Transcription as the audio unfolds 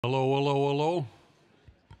Hello, hello, hello.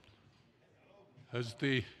 As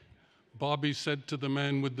Bobby said to the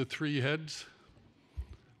man with the 3 heads,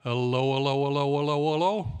 hello, hello, hello, hello,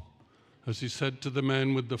 hello, as he said to the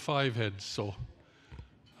man with the 5 heads. So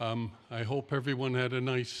I hope everyone had a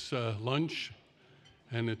nice lunch,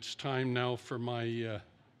 and it's time now for my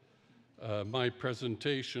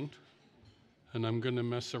presentation. And I'm going to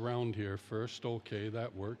mess around here first. Okay,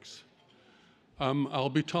 that works. I'll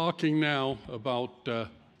be talking now about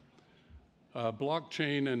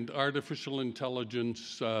blockchain and artificial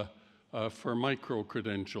intelligence for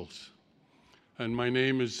micro-credentials. And my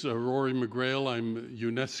name is Rory McGreal. I'm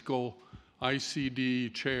UNESCO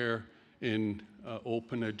ICD Chair in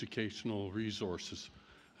Open Educational Resources,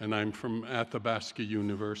 and I'm from Athabasca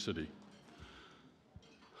University.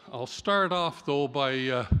 I'll start off, though,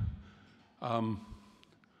 by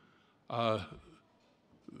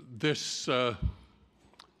this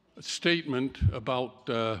statement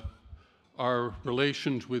about our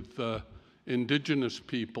relations with Indigenous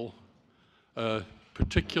people,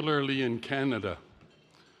 particularly in Canada,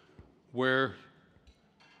 where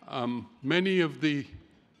many of the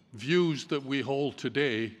views that we hold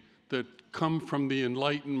today that come from the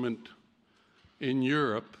Enlightenment in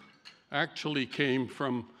Europe actually came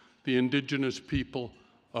from the Indigenous people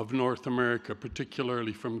of North America,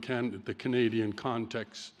 particularly from the Canadian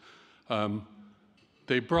context.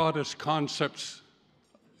 They brought us concepts,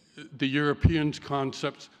 the Europeans'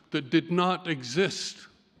 concepts, that did not exist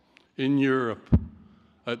in Europe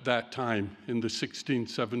at that time in the 16th,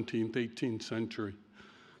 17th, 18th century.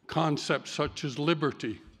 Concepts such as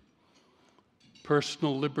liberty,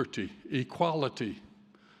 personal liberty, equality.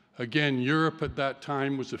 Again, Europe at that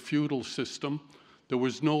time was a feudal system. There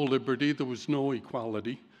was no liberty, there was no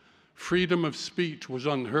equality. Freedom of speech was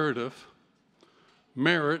unheard of.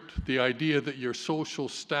 Merit, the idea that your social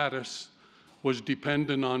status was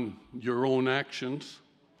dependent on your own actions.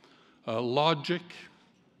 Logic,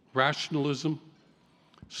 rationalism,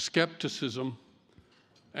 skepticism,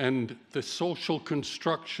 and the social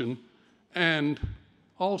construction, and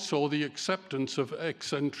also the acceptance of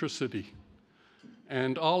eccentricity.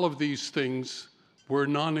 And all of these things were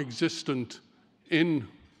non-existent in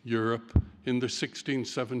Europe in the 16th,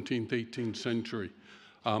 17th, 18th century.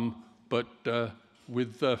 But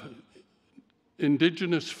with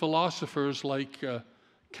Indigenous philosophers like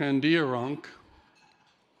Candiaronk,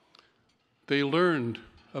 they learned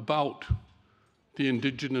about the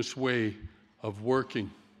Indigenous way of working.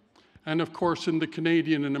 And of course, in the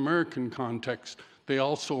Canadian and American context, they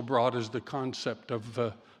also brought us the concept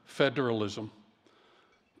of federalism.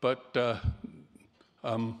 But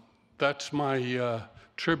that's my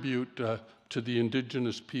tribute to the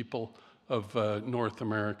Indigenous people of North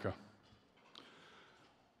America.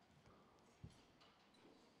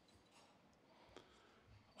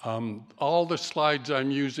 All the slides I'm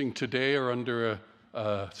using today are under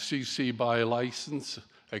a CC BY license,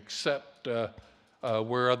 except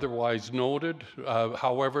where otherwise noted.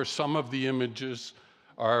 However, some of the images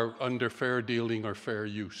are under fair dealing or fair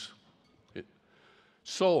use.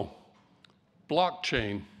 So,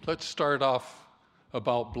 blockchain. Let's start off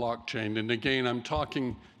about blockchain. And again, I'm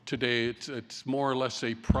talking today, it's more or less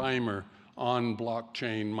a primer on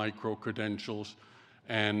blockchain, micro-credentials,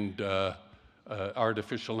 and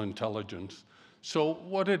artificial intelligence. So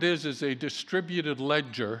what it is a distributed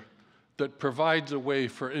ledger that provides a way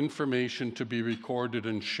for information to be recorded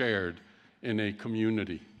and shared in a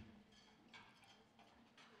community.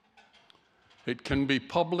 It can be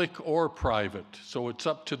public or private, so it's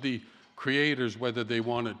up to the creators whether they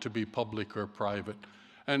want it to be public or private.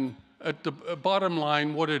 And at the bottom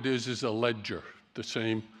line, what it is a ledger, the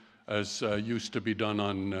same as used to be done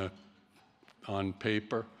on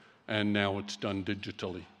paper, and now it's done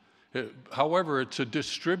digitally. However, it's a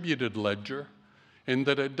distributed ledger in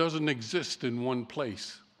that it doesn't exist in one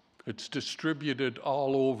place. It's distributed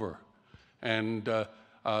all over. And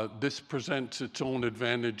this presents its own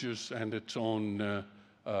advantages and its own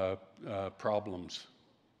problems.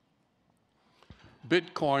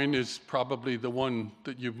 Bitcoin is probably the one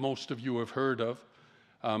that most of you have heard of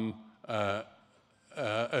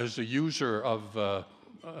as a user of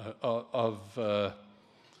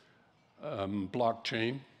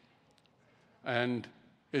blockchain, and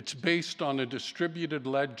it's based on a distributed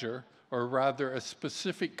ledger, or rather a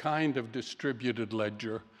specific kind of distributed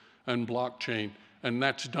ledger and blockchain, and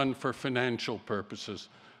that's done for financial purposes.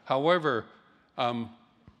 However,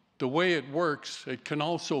 the way it works, it can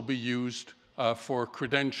also be used for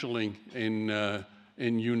credentialing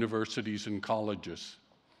in universities and colleges.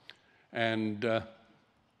 And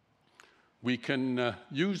we can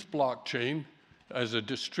use blockchain as a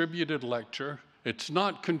distributed ledger It's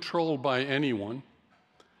not controlled by anyone.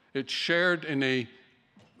 It's shared in a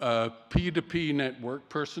P2P network,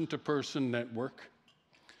 person-to-person network.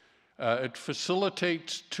 It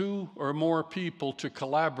facilitates 2 or more people to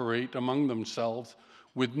collaborate among themselves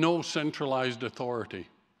with no centralized authority.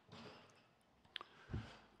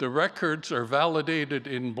 The records are validated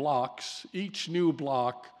in blocks. Each new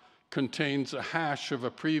block contains a hash of a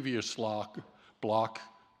previous block,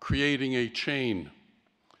 creating a chain.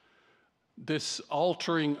 This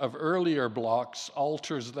altering of earlier blocks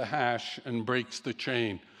alters the hash and breaks the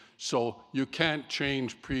chain. So you can't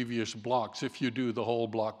change previous blocks. If you do, the whole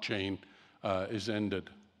blockchain is ended.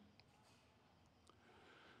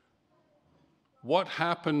 What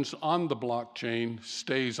happens on the blockchain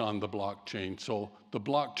stays on the blockchain. So the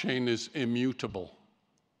blockchain is immutable.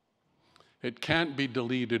 It can't be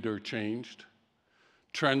deleted or changed.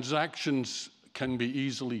 Transactions can be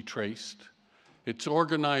easily traced. It's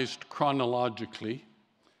organized chronologically.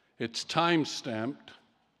 It's time-stamped.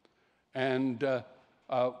 And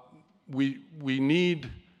we need,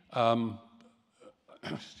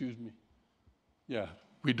 excuse me, yeah,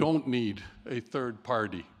 we don't need a third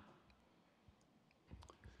party.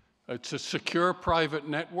 It's a secure private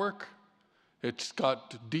network. It's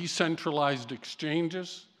got decentralized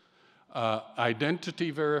exchanges,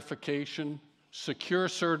 identity verification, secure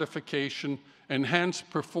certification, enhanced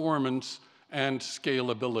performance, and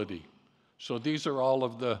scalability. So these are all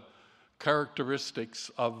of the characteristics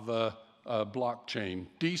of blockchain: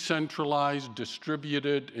 decentralized,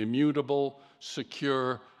 distributed, immutable,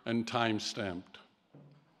 secure, and time-stamped.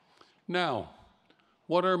 Now,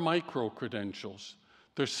 what are micro-credentials?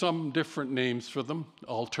 There's some different names for them: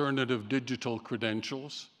 alternative digital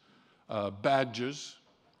credentials, badges,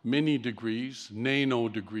 mini degrees, nano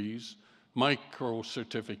degrees, micro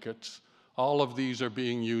certificates. All of these are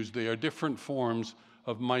being used. They are different forms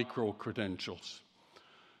of micro credentials.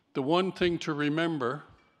 The one thing to remember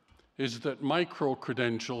is that micro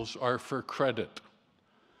credentials are for credit.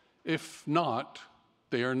 If not,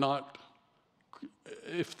 they are not.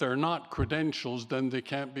 If they're not credentials, then they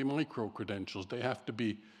can't be micro credentials. They have to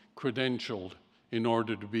be credentialed in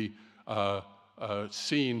order to be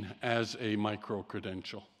seen as a micro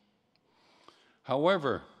credential.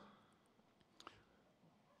 However,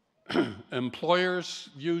 employers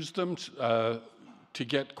use them to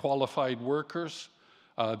get qualified workers.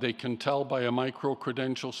 They can tell by a micro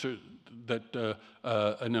credential that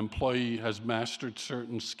an employee has mastered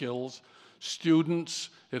certain skills. Students,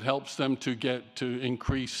 it helps them to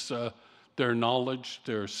increase their knowledge,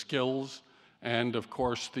 their skills, and of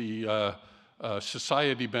course the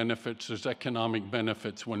society benefits. There's economic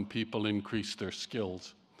benefits when people increase their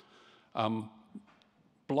skills.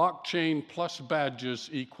 Blockchain plus badges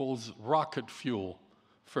equals rocket fuel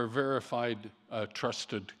for verified,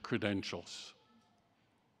 trusted credentials.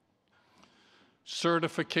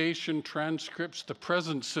 Certification transcripts. The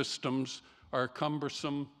present systems are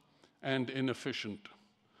cumbersome and inefficient.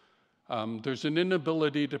 There's an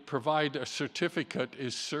inability to provide a certificate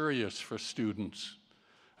is serious for students,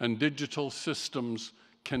 and digital systems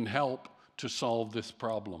can help to solve this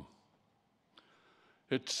problem.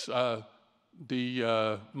 It's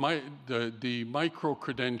the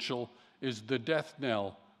micro-credential is the death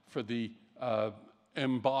knell for the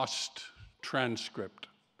embossed transcript.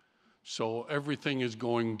 So everything is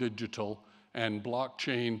going digital, and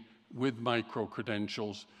blockchain with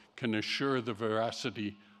micro-credentials can assure the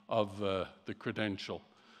veracity of the credential.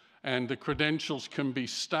 And the credentials can be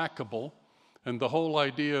stackable, and the whole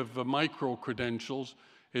idea of the micro-credentials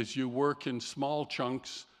is you work in small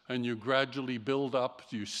chunks and you gradually build up,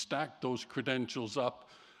 you stack those credentials up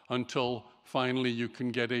until finally you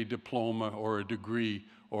can get a diploma or a degree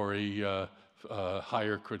or a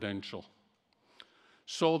higher credential.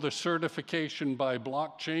 So the certification by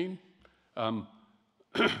blockchain,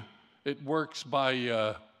 it works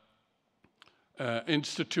by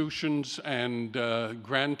institutions and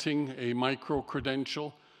granting a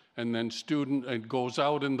micro-credential, and then it goes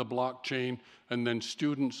out in the blockchain, and then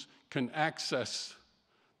students can access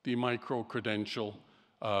the micro-credential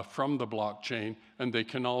from the blockchain, and they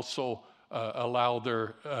can also allow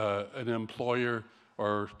an employer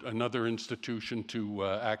or another institution to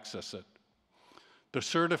access it. The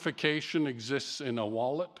certification exists in a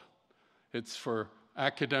wallet. It's for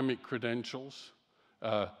academic credentials.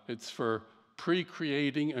 It's for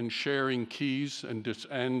pre-creating and sharing keys and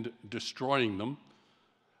destroying them.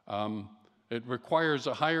 It requires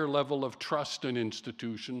a higher level of trust in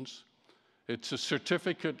institutions. A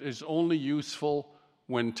certificate is only useful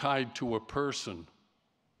when tied to a person,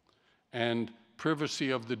 and privacy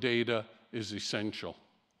of the data is essential.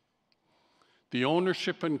 The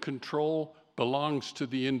ownership and control belongs to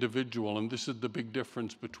the individual, and this is the big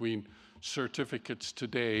difference between certificates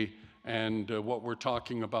today and what we're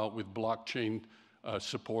talking about with blockchain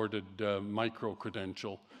supported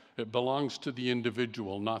micro-credential. It belongs to the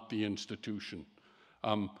individual, not the institution.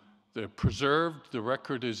 They're preserved, the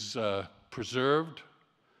record is preserved,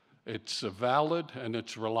 it's valid, and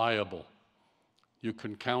it's reliable. You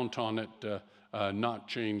can count on it not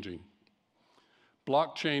changing.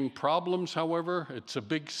 Blockchain problems, however, it's a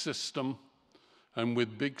big system, and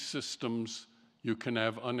with big systems, you can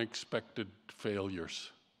have unexpected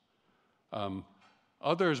failures.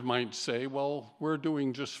 Others might say, well, we're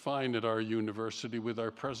doing just fine at our university with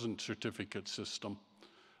our present certificate system.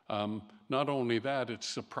 Not only that,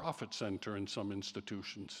 it's a profit center in some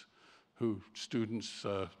institutions, students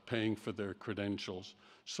paying for their credentials.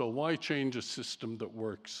 So why change a system that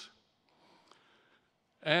works?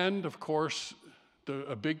 And of course,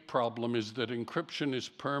 a big problem is that encryption is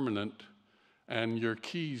permanent and your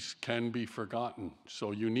keys can be forgotten.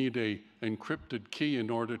 So you need an encrypted key in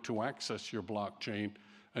order to access your blockchain.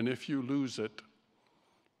 And if you lose it,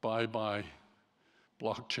 bye-bye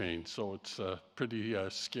blockchain. So it's a pretty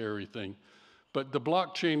scary thing. But the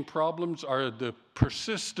blockchain problems are the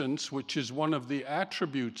persistence, which is one of the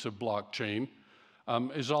attributes of blockchain,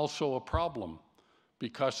 is also a problem.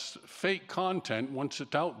 Because fake content, once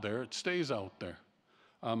it's out there, it stays out there.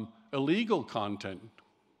 Illegal content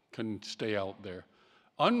can stay out there.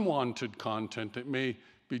 Unwanted content, it may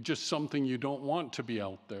be just something you don't want to be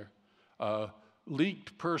out there.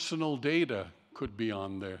 Leaked personal data could be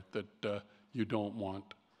on there that you don't want.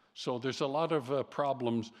 So there's a lot of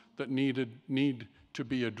problems that need to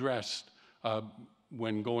be addressed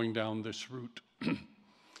when going down this route.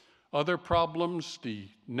 Other problems, the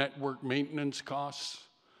network maintenance costs,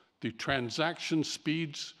 the transaction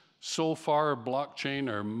speeds. So far, blockchain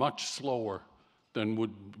are much slower than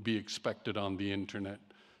would be expected on the internet.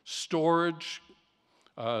 Storage,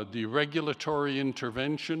 the regulatory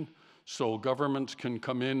intervention, so governments can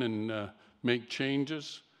come in and make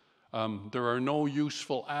changes. There are no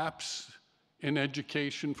useful apps in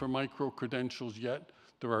education for micro-credentials yet.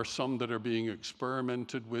 There are some that are being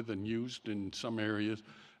experimented with and used in some areas.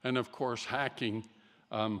 And of course, hacking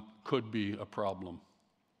could be a problem.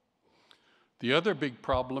 The other big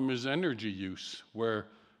problem is energy use, where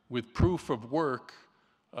with proof of work,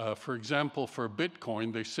 for example, for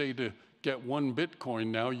Bitcoin, they say to get 1 Bitcoin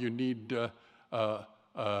now, you need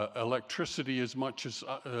electricity as much as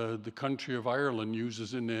the country of Ireland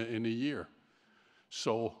uses in a year.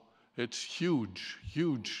 So it's huge,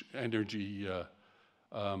 huge energy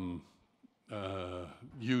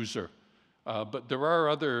user. But there are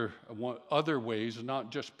other ways,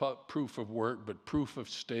 not just proof of work, but proof of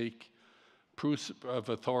stake, proof of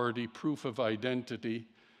authority, proof of identity,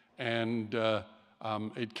 and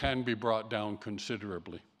it can be brought down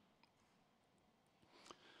considerably.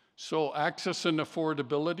 So access and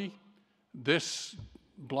affordability, this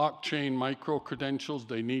blockchain micro-credentials,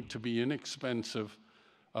 they need to be inexpensive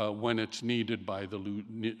when it's needed by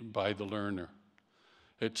the learner.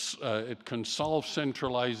 It can solve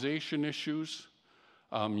centralization issues.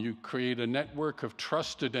 You create a network of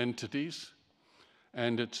trusted entities,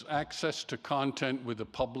 and it's access to content with a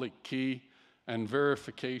public key, and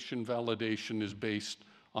verification validation is based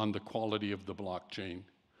on the quality of the blockchain.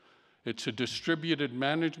 It's a distributed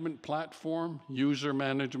management platform, user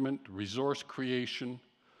management, resource creation,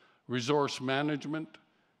 resource management,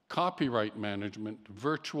 copyright management,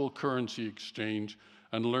 virtual currency exchange,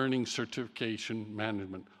 and learning certification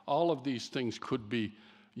management. All of these things could be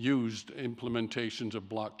used implementations of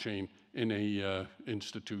blockchain in a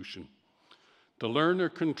institution. The learner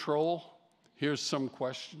control, here's some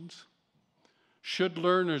questions. Should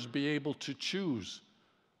learners be able to choose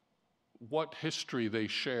what history they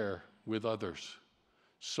share with others?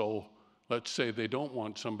 So let's say they don't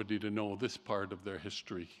want somebody to know this part of their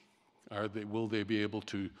history. Will they be able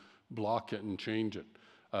to block it and change it?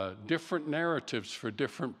 Different narratives for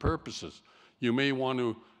different purposes. You may want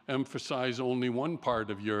to emphasize only one part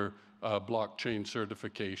of your blockchain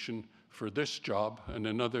certification for this job and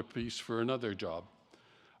another piece for another job.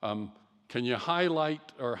 Can you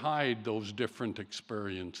highlight or hide those different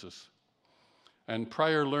experiences? And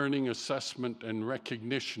prior learning assessment and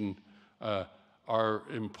recognition are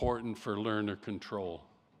important for learner control.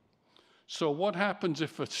 So what happens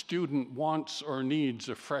if a student wants or needs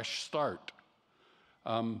a fresh start?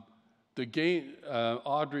 Audrey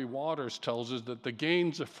Waters tells us that the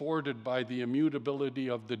gains afforded by the immutability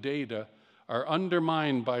of the data are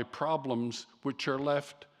undermined by problems which are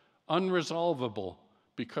left unresolvable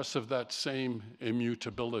because of that same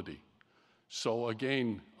immutability. So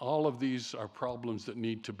again, all of these are problems that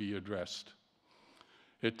need to be addressed.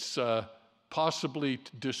 It's possibly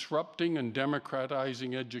disrupting and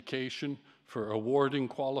democratizing education for awarding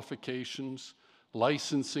qualifications,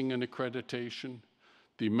 licensing and accreditation,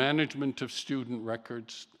 the management of student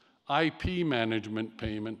records, IP management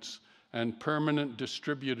payments, and permanent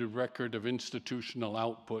distributed record of institutional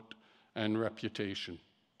output and reputation.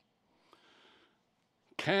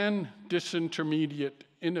 Can disintermediate,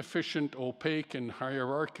 inefficient, opaque, and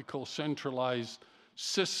hierarchical centralized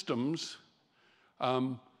systems,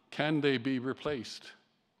 can they be replaced?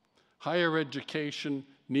 Higher education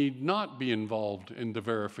need not be involved in the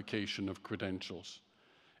verification of credentials.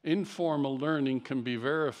 Informal learning can be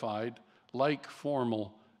verified like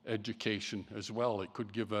formal education as well. It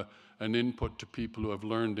could give an input to people who have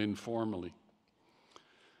learned informally.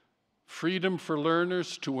 Freedom for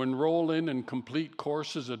learners to enroll in and complete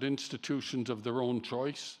courses at institutions of their own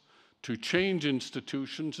choice, to change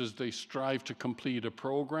institutions as they strive to complete a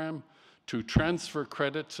program, to transfer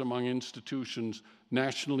credits among institutions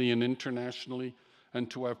nationally and internationally, and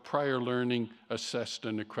to have prior learning assessed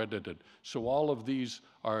and accredited. So all of these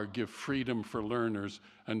give freedom for learners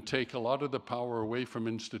and take a lot of the power away from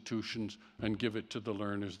institutions and give it to the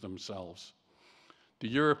learners themselves. The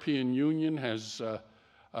European Union has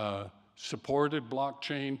supported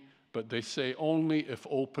blockchain, but they say only if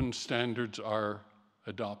open standards are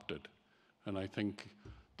adopted. And I think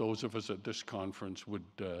those of us at this conference would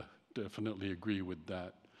definitely agree with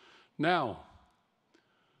that. Now,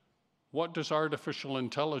 what does artificial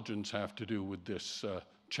intelligence have to do with this?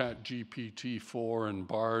 ChatGPT-4 and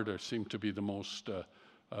Bard seem to be the most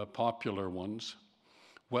popular ones.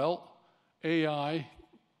 Well, AI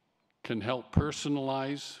can help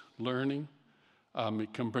personalize learning.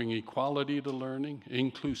 It can bring equality to learning,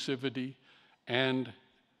 inclusivity, and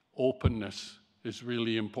openness is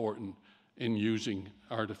really important in using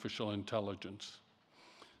artificial intelligence.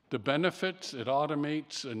 The benefits: it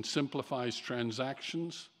automates and simplifies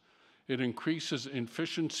transactions. It increases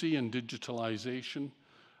efficiency and digitalization.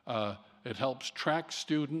 It helps track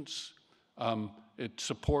students. It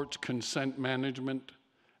supports consent management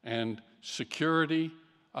and security.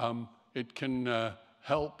 It can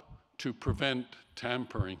help to prevent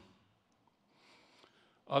tampering.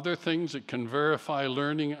 Other things: it can verify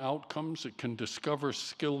learning outcomes, it can discover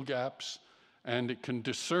skill gaps, and it can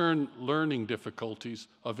discern learning difficulties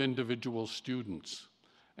of individual students.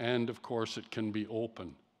 And of course, it can be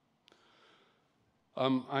open.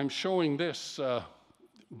 I'm showing this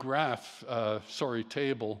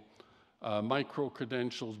table,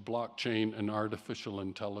 micro-credentials, blockchain, and artificial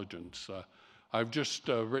intelligence. I've just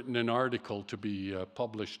written an article to be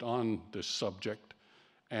published on this subject,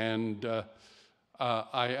 and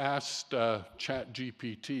I asked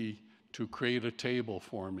ChatGPT to create a table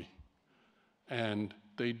for me, and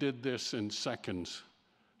they did this in seconds,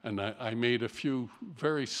 and I made a few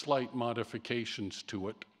very slight modifications to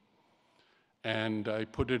it, and I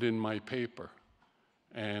put it in my paper.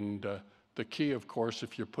 And the key, of course,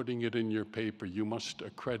 if you're putting it in your paper, you must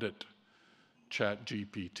accredit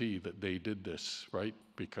ChatGPT that they did this, right?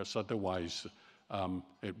 Because otherwise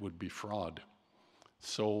it would be fraud.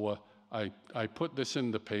 So I put this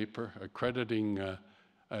in the paper, accrediting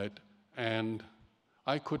it, and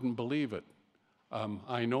I couldn't believe it.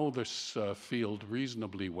 I know this field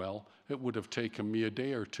reasonably well. It would have taken me a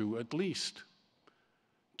day or two at least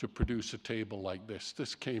to produce a table like this.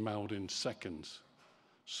 This came out in seconds.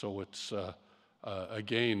 So it's,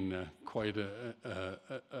 again, quite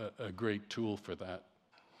a great tool for that.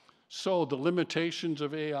 So the limitations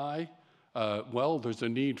of AI, well, there's a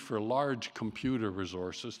need for large computer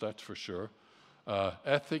resources, that's for sure.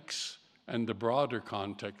 Ethics and the broader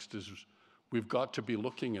context is, we've got to be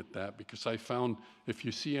looking at that, because I found if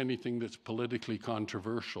you see anything that's politically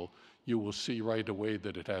controversial, you will see right away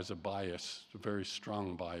that it has a bias, a very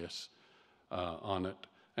strong bias on it.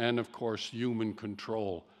 And of course, human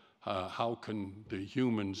control. How can the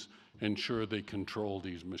humans ensure they control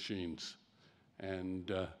these machines?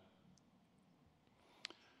 And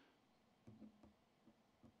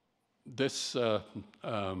this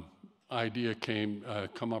idea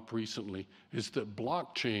come up recently, is that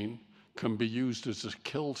blockchain can be used as a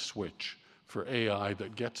kill switch for AI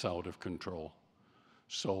that gets out of control.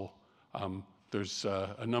 So there's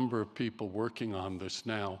a number of people working on this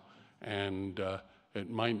now, and it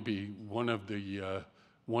might be one of the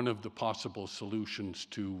possible solutions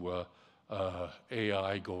to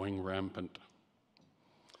AI going rampant.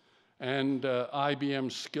 And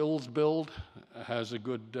IBM Skills Build has a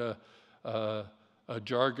good a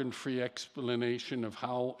jargon-free explanation of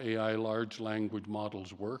how AI large language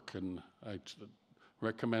models work, and I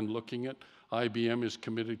recommend looking at. IBM is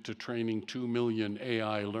committed to training 2 million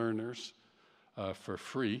AI learners. for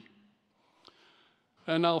free.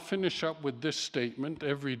 And I'll finish up with this statement.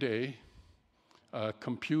 Every day,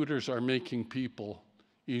 computers are making people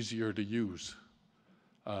easier to use.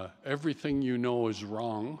 Everything you know is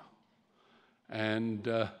wrong, and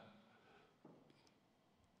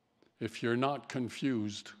if you're not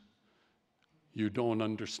confused, you don't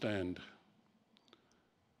understand.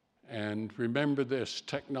 And remember this,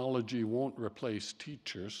 technology won't replace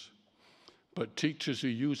teachers, but teachers who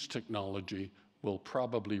use technology will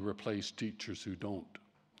probably replace teachers who don't.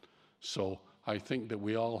 So I think that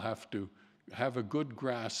we all have to have a good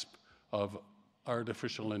grasp of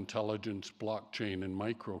artificial intelligence, blockchain, and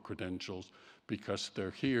micro-credentials, because they're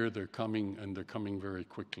here, they're coming, and they're coming very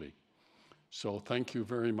quickly. So thank you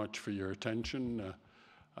very much for your attention.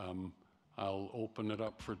 I'll open it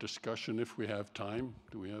up for discussion if we have time.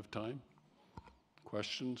 Do we have time?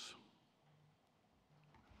 Questions?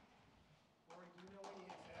 Rory, do you know any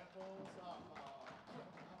examples of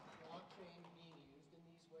blockchain being used in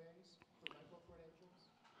these ways for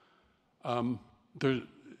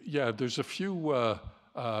micro-credentials? There's a few.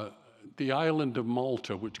 The island of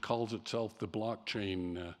Malta, which calls itself the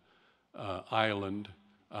blockchain island,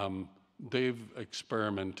 they've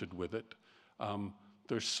experimented with it.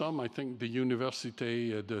 There's some, I think, the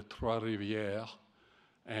Université de Trois-Rivières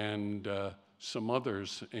and some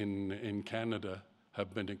others in Canada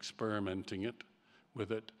have been experimenting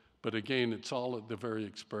with it. But again, it's all at the very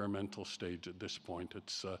experimental stage at this point.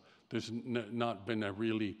 There's not been a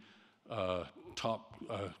really top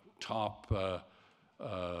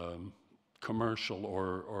commercial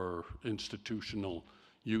or institutional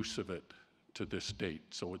use of it to this date.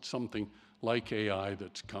 So it's something like AI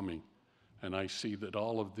that's coming. And I see that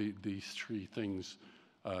all of these three things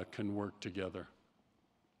can work together.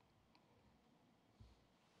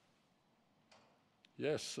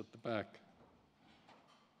 Yes, at the back.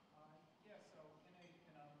 Yeah, so in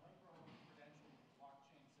a micro-credential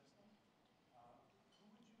blockchain system, who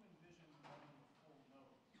would you envision running the full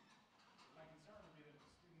node? My concern would be that if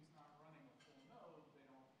the student's not running a full node, they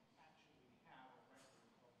don't actually have a record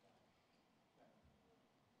of that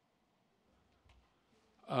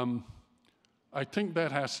thing. I think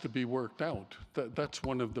that has to be worked out. That's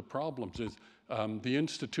one of the problems is the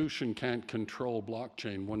institution can't control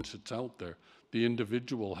blockchain once it's out there. The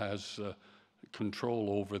individual has control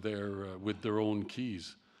over with their own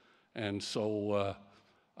keys. And so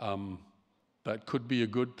that could be a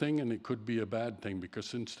good thing and it could be a bad thing,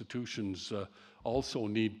 because institutions also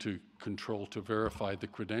need to control to verify the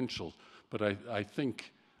credentials. But I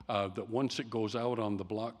think that once it goes out on the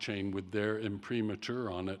blockchain with their imprimatur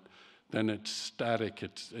on it, then it's static,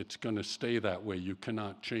 it's going to stay that way. You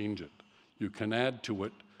cannot change it. You can add to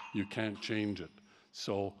it, you can't change it.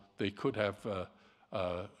 So they could have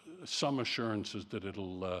some assurances that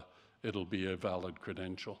it'll be a valid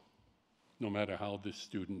credential, no matter how the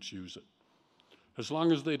students use it. As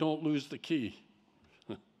long as they don't lose the key.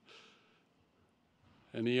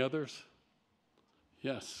 Any others?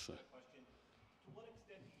 Yes. Question. To what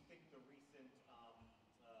extent do you think the recent,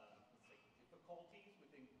 let's say, difficulties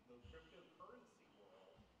within the cryptocurrency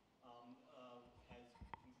world has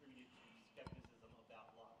contributed to skepticism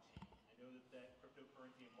about blockchain? I know that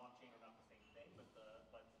cryptocurrency and blockchain are not the same thing,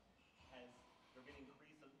 but has there been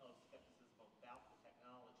increase of skepticism about the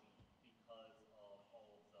technology because of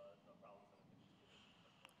all of the problems that have been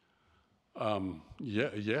experienced?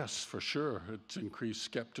 Yes, for sure. It's increased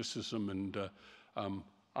skepticism, and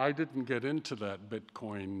I didn't get into that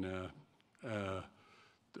Bitcoin,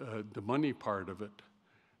 the money part of it,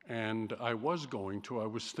 and I was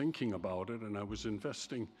thinking about it, and I was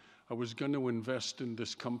going to invest in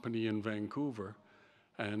this company in Vancouver,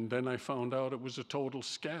 and then I found out it was a total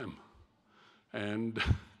scam. And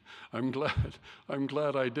I'm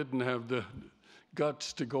glad I didn't have the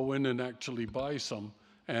guts to go in and actually buy some.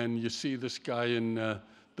 And you see this guy in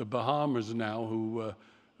the Bahamas now who,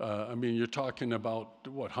 I mean, you're talking about,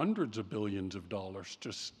 what, hundreds of billions of dollars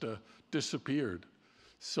just disappeared.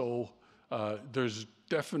 So there's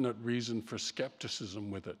definite reason for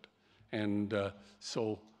skepticism with it. And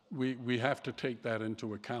so we have to take that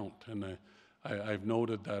into account. And I've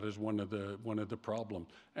noted that as one of the problems.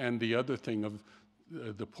 And the other thing of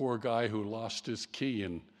the poor guy who lost his key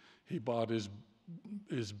and he bought his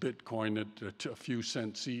Bitcoin at a few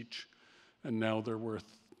cents each, and now they're worth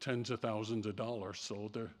tens of thousands of dollars. So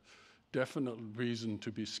there's definite reason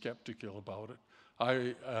to be skeptical about it.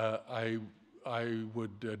 I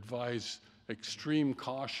would advise extreme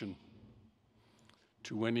caution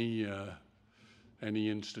to any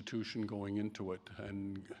institution going into it,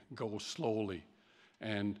 and go slowly.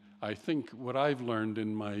 And I think what I've learned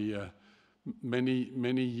in my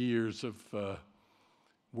many years of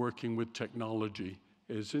working with technology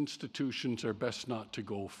is institutions are best not to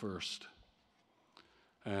go first.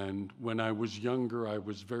 And when I was younger, I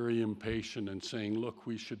was very impatient and saying, look,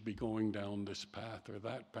 we should be going down this path or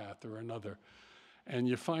that path or another. And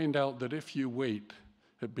you find out that if you wait,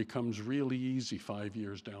 it becomes really easy 5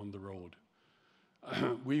 years down the road.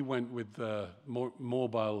 We went with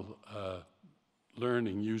mobile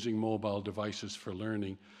learning, using mobile devices for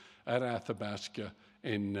learning at Athabasca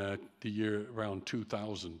in the year around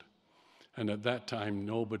 2000. And at that time,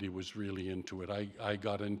 nobody was really into it. I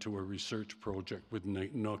got into a research project with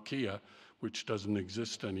Nokia, which doesn't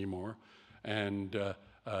exist anymore, and a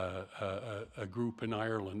group in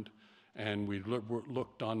Ireland, and we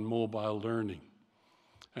looked on mobile learning.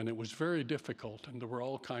 And it was very difficult, and there were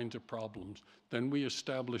all kinds of problems. Then we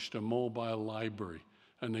established a mobile library,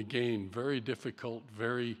 and again, very difficult,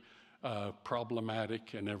 very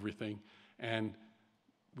problematic and everything. And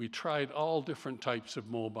we tried all different types of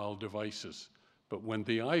mobile devices, but when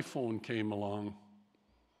the iPhone came along,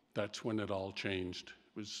 that's when it all changed.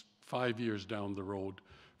 It was 5 years down the road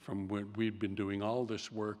from when we'd been doing all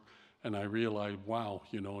this work, and I realized, wow,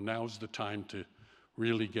 you know, now's the time to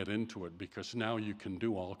really get into it, because now you can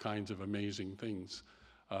do all kinds of amazing things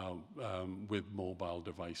with mobile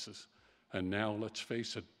devices. And now, let's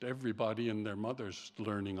face it, everybody and their mother's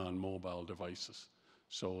learning on mobile devices.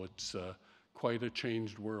 So it's quite a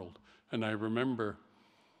changed world. And I remember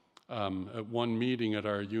at one meeting at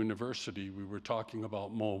our university, we were talking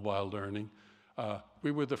about mobile learning.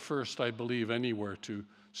 We were the first, I believe, anywhere to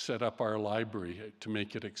set up our library to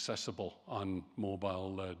make it accessible on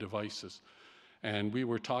mobile devices. And we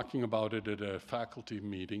were talking about it at a faculty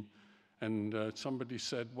meeting, and somebody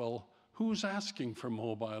said, well, who's asking for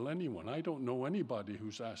mobile? Anyone? I don't know anybody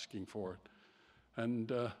who's asking for it.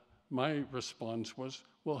 And my response was,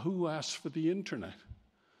 well, who asks for the internet?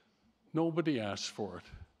 Nobody asks for it.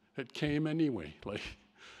 It came anyway. Like,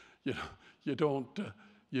 you know,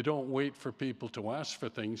 you don't wait for people to ask for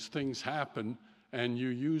things. Things happen, and you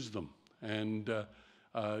use them. And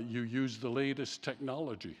you use the latest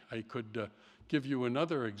technology. I could give you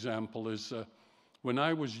another example. Is when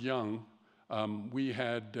I was young, we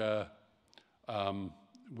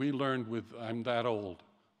learned with, I'm that old,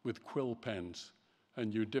 with quill pens,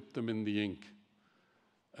 and you dip them in the ink.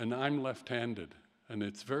 And I'm left-handed, and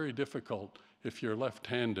it's very difficult if you're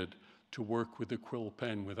left-handed to work with a quill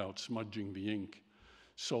pen without smudging the ink.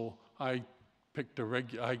 So I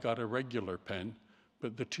got a regular pen,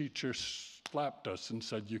 but the teacher slapped us and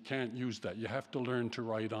said, you can't use that. You have to learn to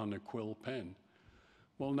write on a quill pen.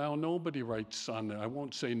 Well, now nobody writes on it. I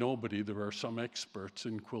won't say nobody. There are some experts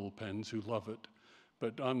in quill pens who love it.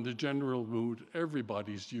 But on the general mood,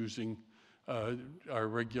 everybody's using our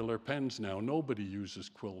regular pens now. Nobody uses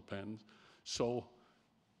quill pens. So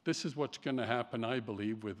this is what's going to happen, I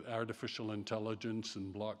believe, with artificial intelligence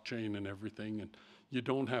and blockchain and everything. And you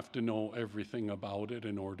don't have to know everything about it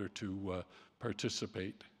in order to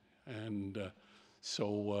participate. And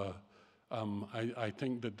I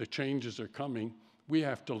think that the changes are coming. We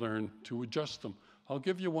have to learn to adjust them. I'll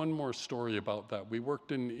give you one more story about that. We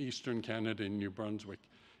worked in Eastern Canada in New Brunswick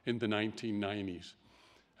in the 1990s.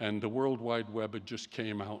 And the World Wide Web had just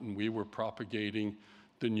came out, and we were propagating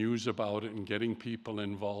the news about it and getting people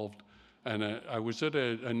involved. And I was at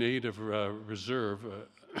a native reserve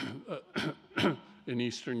in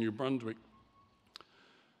Eastern New Brunswick.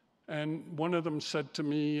 And one of them said to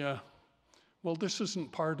me, well, this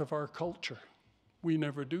isn't part of our culture. We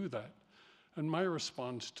never do that. And my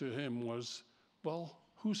response to him was, well,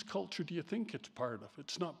 whose culture do you think it's part of?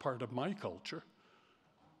 It's not part of my culture.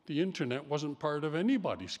 The internet wasn't part of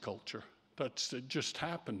anybody's culture. It just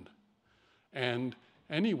happened. And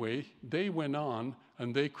anyway, they went on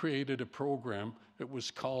and they created a program. It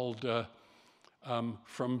was called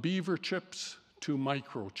From Beaver Chips to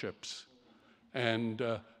Microchips. And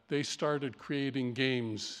they started creating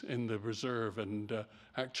games in the reserve, and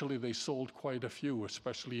actually they sold quite a few,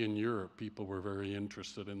 especially in Europe. People were very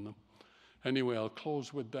interested in them. Anyway, I'll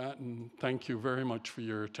close with that, and thank you very much for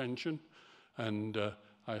your attention, and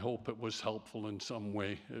I hope it was helpful in some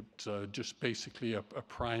way. It's just basically a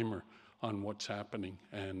primer on what's happening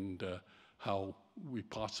and how we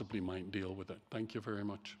possibly might deal with it. Thank you very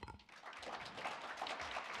much.